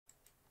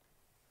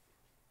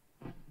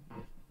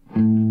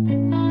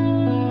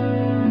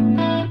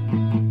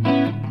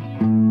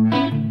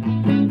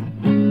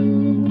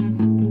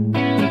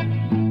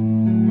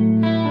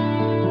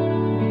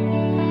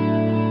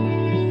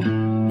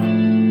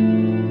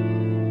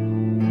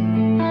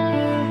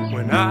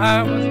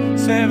I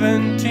was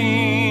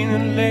 17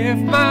 and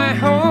left my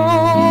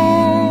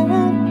home.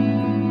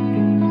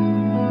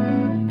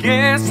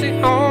 Guess the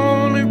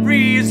only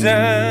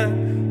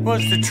reason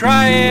was to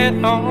try it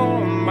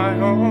on my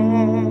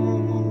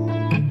own.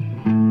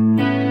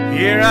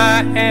 Here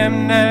I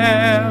am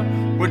now,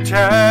 where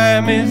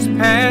time is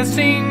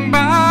passing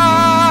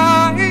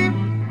by.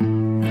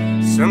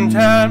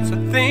 Sometimes I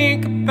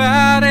think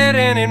about it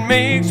and it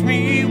makes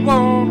me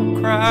want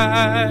to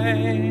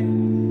cry.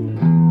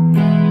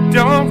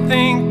 Don't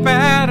think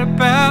bad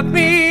about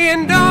me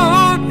and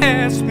don't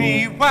ask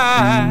me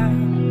why.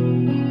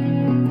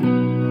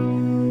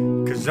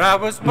 'Cause I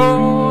was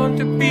born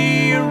to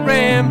be a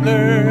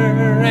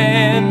rambler,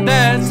 and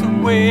that's the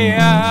way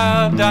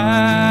I'll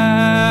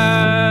die.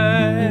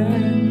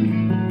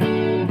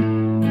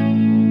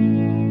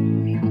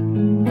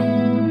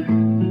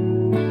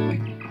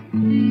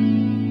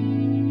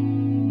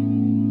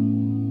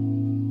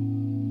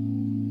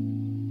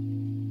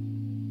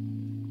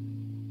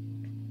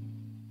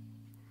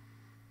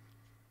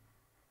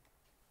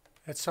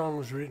 That song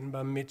was written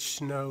by Mitch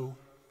Snow,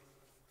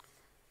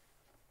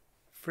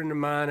 a friend of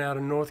mine out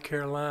of North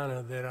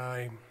Carolina that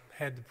I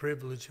had the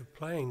privilege of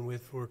playing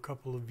with for a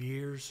couple of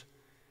years.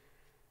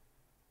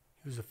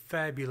 He was a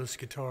fabulous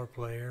guitar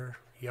player.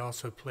 He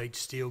also played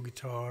steel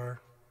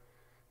guitar,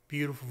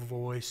 beautiful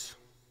voice,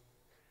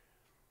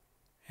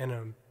 and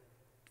a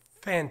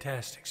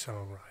fantastic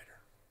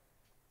songwriter.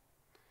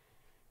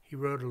 He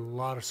wrote a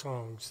lot of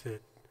songs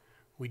that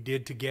we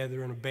did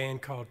together in a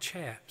band called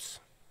Chaps.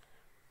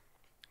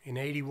 In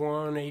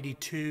 81,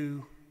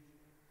 82,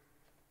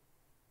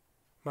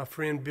 my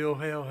friend Bill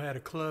Hale had a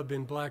club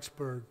in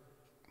Blacksburg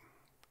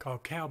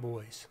called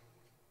Cowboys.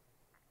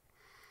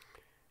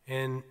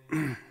 And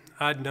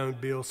I'd known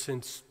Bill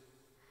since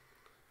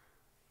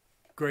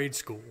grade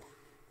school.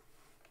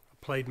 I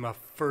played my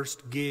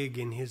first gig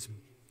in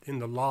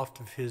the loft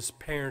of his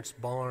parents'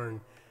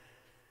 barn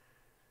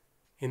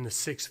in the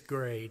 6th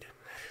grade.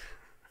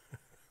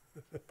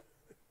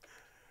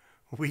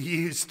 We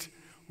used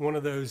one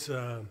of those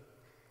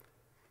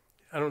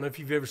I don't know if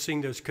you've ever seen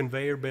those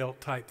conveyor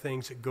belt type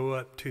things that go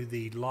up to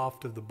the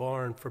loft of the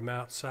barn from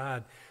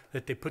outside,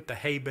 that they put the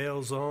hay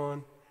bales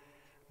on,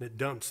 that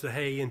dumps the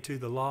hay into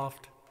the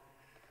loft.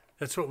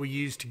 That's what we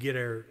used to get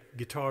our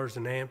guitars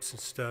and amps and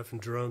stuff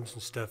and drums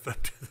and stuff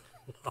up to the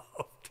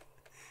loft.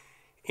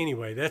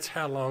 Anyway, that's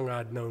how long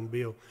I'd known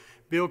Bill.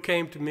 Bill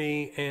came to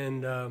me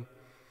and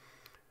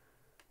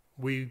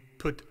we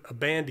put a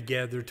band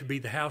together to be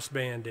the house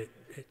band at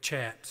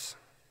Chaps.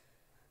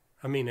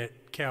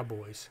 At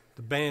Cowboys.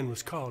 The band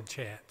was called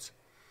Chaps.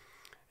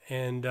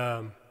 And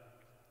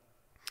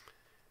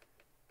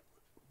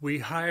we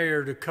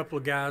hired a couple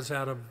of guys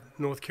out of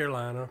North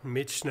Carolina,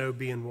 Mitch Snow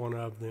being one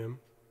of them.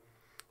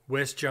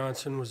 Wes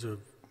Johnson was a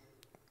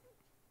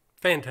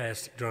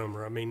fantastic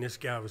drummer. This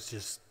guy was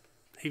just,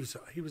 he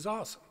was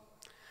awesome.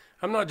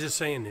 I'm not just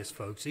saying this,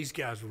 folks. These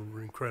guys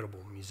were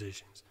incredible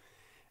musicians.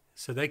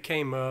 So they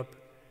came up,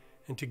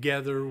 and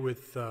together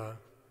with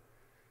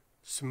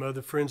some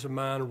other friends of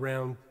mine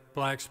around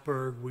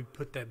Blacksburg, we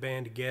put that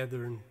band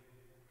together and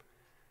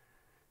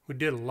we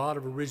did a lot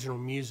of original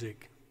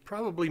music.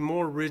 Probably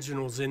more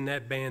originals in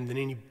that band than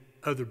any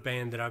other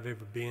band that I've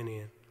ever been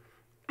in.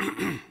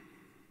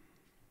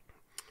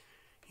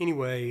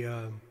 Anyway,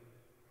 I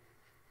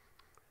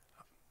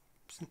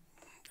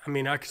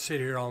could sit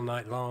here all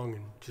night long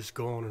and just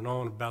go on and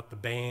on about the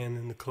band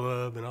and the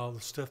club and all the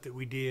stuff that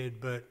we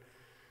did, but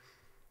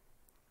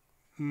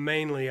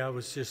mainly I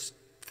was just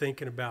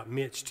thinking about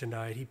Mitch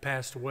tonight. He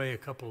passed away a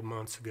couple of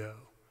months ago.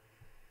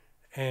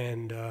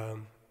 And I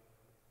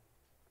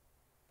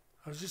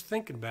was just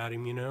thinking about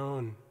him,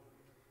 and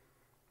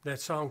that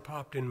song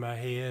popped in my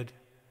head.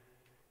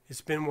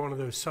 It's been one of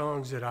those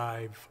songs that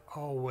I've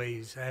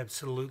always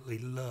absolutely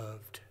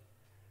loved.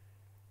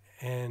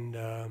 And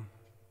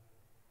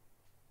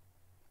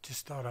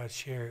just thought I'd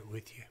share it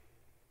with you.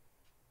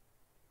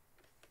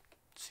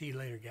 See you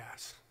later,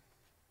 guys.